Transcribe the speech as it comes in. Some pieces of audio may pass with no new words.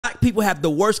people have the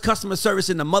worst customer service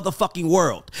in the motherfucking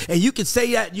world. And you can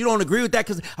say that you don't agree with that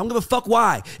because I don't give a fuck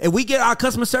why. If we get our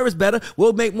customer service better,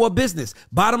 we'll make more business.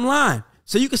 Bottom line.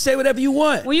 So you can say whatever you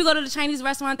want. When you go to the Chinese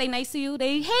restaurant, they nice to you.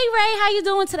 Hey Ray, how you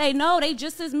doing today? No, they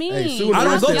just as mean. Hey, I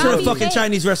don't go to the fucking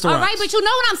Chinese restaurant. All right, but you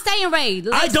know what I'm saying, Ray.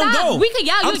 Like, I don't stop. go. We could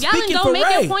yell. You're yelling. Don't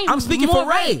make your point. I'm speaking for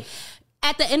Ray.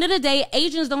 At the end of the day,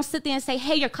 agents don't sit there and say,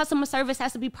 hey, your customer service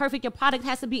has to be perfect. Your product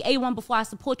has to be A1 before I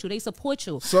support you. They support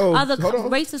you. So other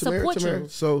races support you.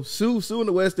 So Sue in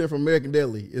the West End from American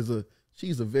Deli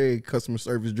she's a very customer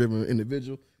service driven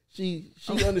individual. She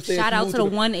understands. Shout out to the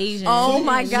one Asian. Oh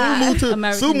my God.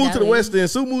 Sue moved to the West End.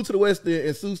 Sue moved to the West End,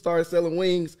 and Sue started selling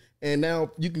wings. And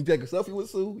now you can take a selfie with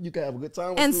Sue. You can have a good time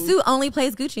with Sue. And Sue only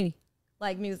plays Gucci.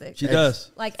 Like music. She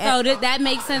does. Like so that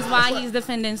makes sense why he's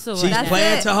defending Sue. She's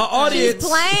playing to her audience. She's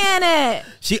playing it.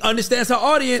 She understands her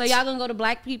audience. So y'all gonna go to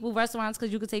black people restaurants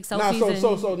because you could take selfies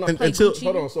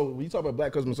hold on. So when you talk about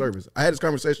black customer service, I had this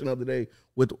conversation the other day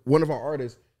with one of our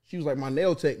artists. She was like, my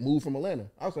nail tech moved from Atlanta.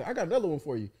 I was like, I got another one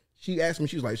for you. She asked me,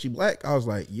 she was like, she black? I was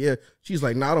like, yeah. She's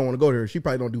like, I don't want to go there. She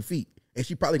probably don't do feet. And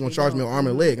she probably gonna charge me an arm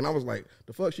and a leg. And I was like,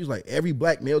 the fuck? She's like, every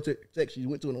black nail tech she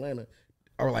went to in Atlanta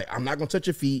are like, I'm not gonna touch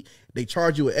your feet. They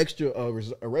charge you an extra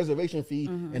a reservation fee,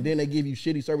 and then they give you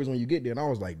shitty service when you get there. And I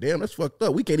was like, damn, that's fucked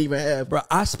up. We can't even have. Bro,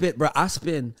 I spend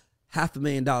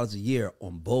 $500,000 a year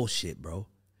on bullshit, bro.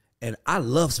 And I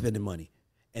love spending money.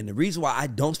 And the reason why I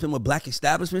don't spend with black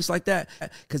establishments like that,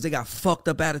 because they got fucked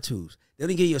up attitudes. They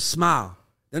don't give you a smile.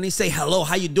 They don't even say, hello,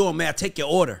 how you doing, man? I take your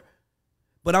order.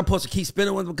 But I'm supposed to keep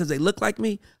spending with them because they look like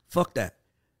me? Fuck that.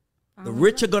 The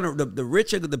rich are gonna,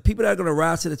 the people that are gonna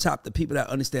rise to the top, the people that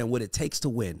understand what it takes to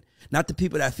win. Not the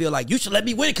people that feel like you should let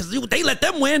me win because they let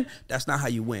them win. That's not how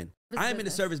you win. I am in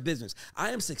the service business.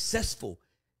 I am successful.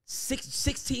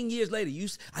 16 years later,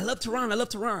 I love Tehran. I love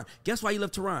Tehran. Guess why you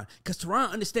love Tehran? Because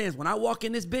Tehran understands when I walk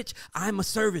in this bitch, I'm a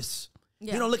service.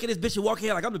 Yeah. You don't look at this bitch and walk in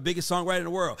here like I'm the biggest songwriter in the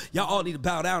world. Y'all all need to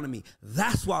bow down to me.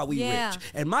 That's why we rich.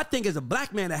 And my thing is a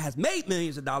black man that has made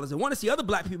millions of dollars and want to see other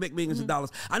black people make millions of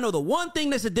dollars. I know the one thing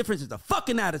that's the difference is the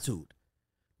fucking attitude.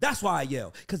 That's why I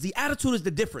yell. Because the attitude is the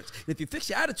difference. And if you fix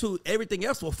your attitude, everything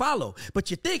else will follow.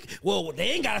 But you think, well, they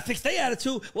ain't got to fix their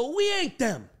attitude. Well, we ain't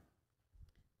them.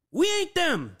 We ain't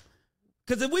them.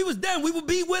 Because if we was them, we would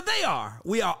be where they are.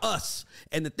 We are us.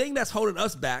 And the thing that's holding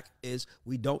us back is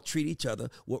we don't treat each other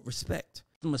with respect.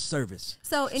 Customer service.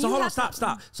 So hold on,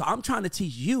 stop. So I'm trying to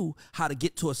teach you how to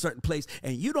get to a certain place,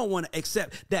 and you don't want to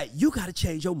accept that you got to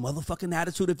change your motherfucking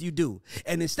attitude if you do.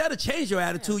 And instead of change your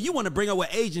attitude, you want to bring up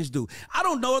what Asians do. I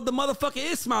don't know if the motherfucker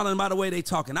is smiling by the way they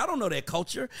talking. I don't know their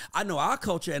culture. I know our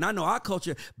culture, and I know our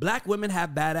culture. Black women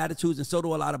have bad attitudes, and so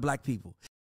do a lot of black people.